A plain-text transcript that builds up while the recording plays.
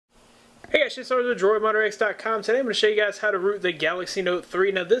Hey guys, it's with DroidModderX.com. Today I'm going to show you guys how to root the Galaxy Note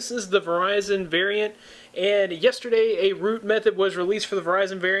 3. Now this is the Verizon variant, and yesterday a root method was released for the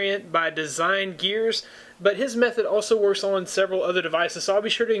Verizon variant by Design Gears, but his method also works on several other devices, so I'll be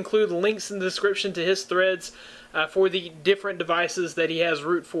sure to include links in the description to his threads for the different devices that he has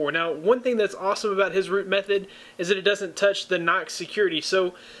root for. Now one thing that's awesome about his root method is that it doesn't touch the Knox security,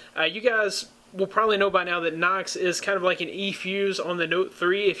 so you guys will probably know by now that Knox is kind of like an e-fuse on the Note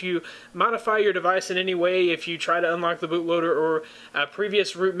 3. If you modify your device in any way, if you try to unlock the bootloader, or a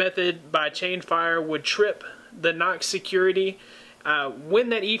previous root method by chain fire would trip the Knox security. When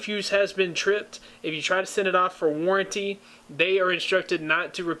that e-fuse has been tripped, if you try to send it off for warranty, they are instructed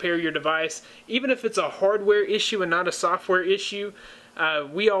not to repair your device. Even if it's a hardware issue and not a software issue,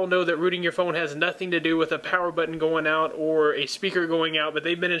 we all know that rooting your phone has nothing to do with a power button going out or a speaker going out, but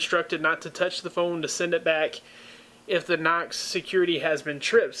they've been instructed not to touch the phone to send it back if the Knox security has been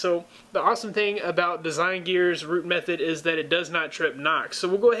tripped. So the awesome thing about Design Gears root method is that it does not trip Knox. So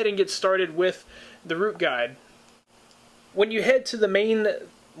we'll go ahead and get started with the root guide. When you head to the main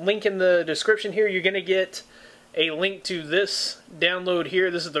link in the description here, you're going to get a link to this download here.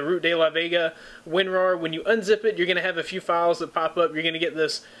 This is the Root de la Vega WinRAR. When you unzip it, you're going to have a few files that pop up. You're going to get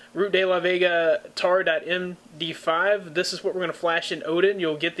this Root de la Vega tar.md5. This is what we're going to flash in Odin.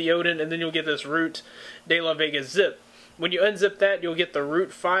 You'll get the Odin, and then you'll get this Root de la Vega zip. When you unzip that, you'll get the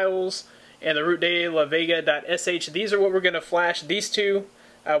root files and the Root de la Vega.sh. These are what we're going to flash. These two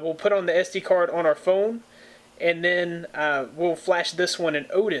we'll put on the SD card on our phone, and then we'll flash this one in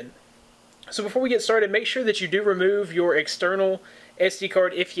Odin. So before we get started, make sure that you do remove your external SD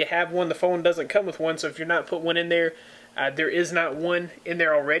card if you have one. The phone doesn't come with one, so if you're not put one in there, there is not one in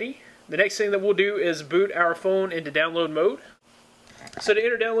there already. The next thing that we'll do is boot our phone into download mode. So to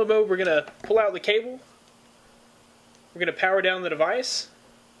enter download mode, we're going to pull out the cable. We're going to power down the device.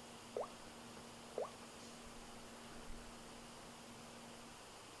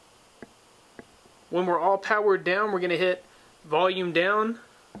 When we're all powered down, we're going to hit volume down,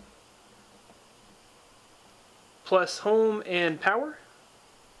 plus home and power.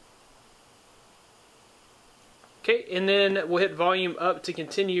 Okay, and then we'll hit volume up to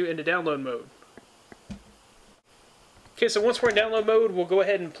continue into download mode. Okay, so once we're in download mode, we'll go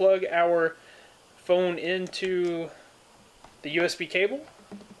ahead and plug our phone into the USB cable,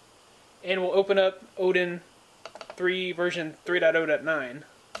 and we'll open up Odin 3 version 3.0.9.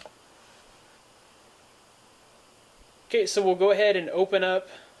 Okay, so we'll go ahead and open up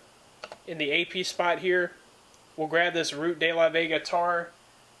in the AP spot here. We'll grab this Root de la Vega tar.md5.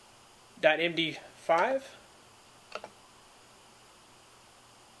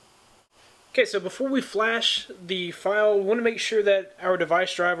 Okay, so before we flash the file, we want to make sure that our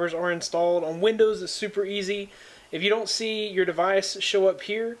device drivers are installed. On Windows, it's super easy. If you don't see your device show up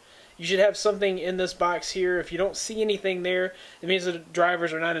here, you should have something in this box here. If you don't see anything there, it means that the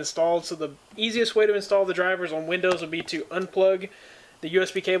drivers are not installed. So the easiest way to install the drivers on Windows would be to unplug the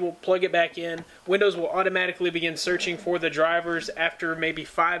USB cable, plug it back in. Windows will automatically begin searching for the drivers. After maybe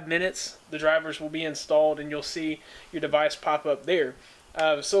 5 minutes, the drivers will be installed and you'll see your device pop up there.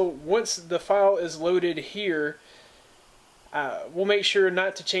 So once the file is loaded here, we'll make sure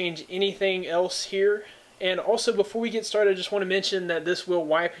not to change anything else here. And also, before we get started, I just want to mention that this will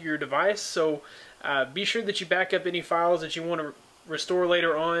wipe your device, so be sure that you back up any files that you want to restore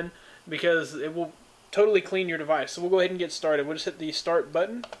later on, because it will totally clean your device. So we'll go ahead and get started. We'll just hit the start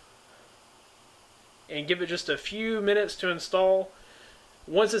button and give it just a few minutes to install.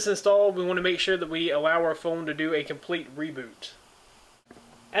 Once it's installed, we want to make sure that we allow our phone to do a complete reboot.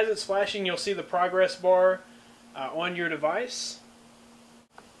 As it's flashing, you'll see the progress bar on your device.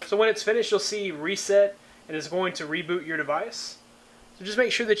 So when it's finished, you'll see reset, and it's going to reboot your device. So just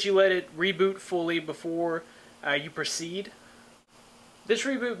make sure that you let it reboot fully before you proceed. This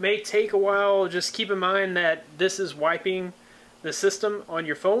reboot may take a while. Just keep in mind that this is wiping the system on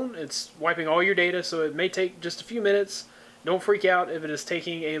your phone. It's wiping all your data, so it may take just a few minutes. Don't freak out if it is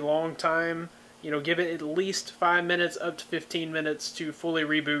taking a long time. You know, give it at least 5 minutes up to 15 minutes to fully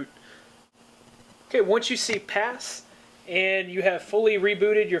reboot. Okay, once you see pass and you have fully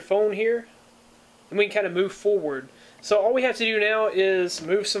rebooted your phone here, then we can kind of move forward. So all we have to do now is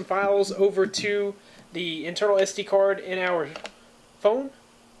move some files over to the internal SD card in our phone,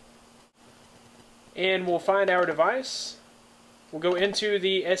 and we'll find our device. We'll go into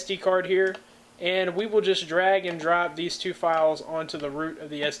the SD card here, and we will just drag and drop these two files onto the root of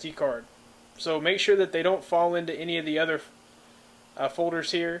the SD card. So make sure that they don't fall into any of the other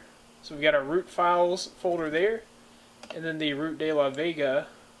folders here. So we've got our root files folder there, and then the Root de la Vega.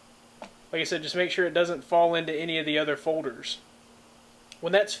 Like I said, just make sure it doesn't fall into any of the other folders.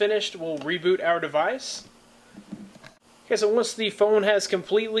 When that's finished, we'll reboot our device. Okay, so once the phone has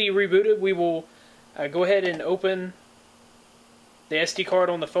completely rebooted, we will go ahead and open the SD card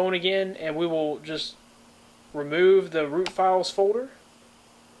on the phone again, and we will just remove the root files folder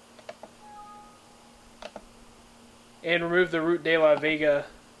and remove the root de la Vega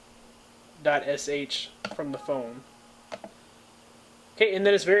 .sh from the phone. Okay, and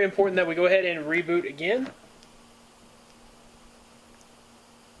then it's very important that we go ahead and reboot again.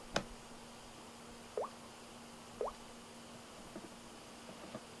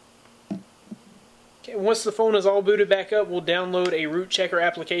 Okay, once the phone is all booted back up, we'll download a root checker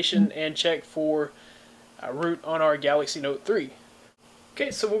application and check for root on our Galaxy Note 3.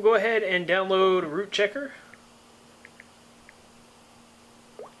 Okay, so we'll go ahead and download root checker.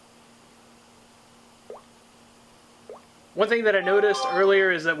 One thing that I noticed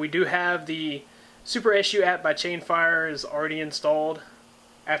earlier is that we do have the Super SU app by Chainfire is already installed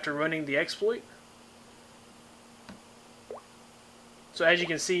after running the exploit. So as you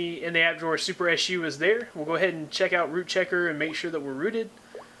can see in the app drawer, Super SU is there. We'll go ahead and check out root checker and make sure that we're rooted.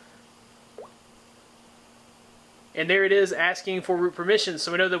 And there it is, asking for root permissions,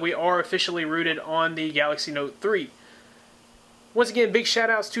 so we know that we are officially rooted on the Galaxy Note 3. Once again, big shout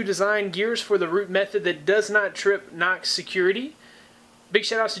outs to Design Gears for the root method that does not trip Knox security. Big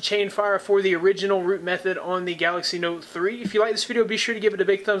shout outs to Chainfire for the original root method on the Galaxy Note 3. If you like this video, be sure to give it a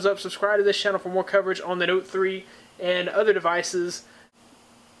big thumbs up. Subscribe to this channel for more coverage on the Note 3 and other devices.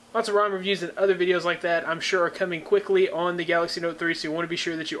 Lots of ROM reviews and other videos like that I'm sure are coming quickly on the Galaxy Note 3, so you want to be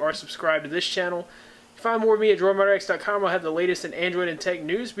sure that you are subscribed to this channel. You can find more of me at DroidModderX.com. I'll have the latest in Android and tech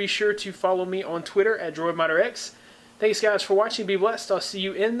news. Be sure to follow me on Twitter at DroidModderX. Thanks guys for watching. Be blessed. I'll see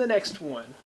you in the next one.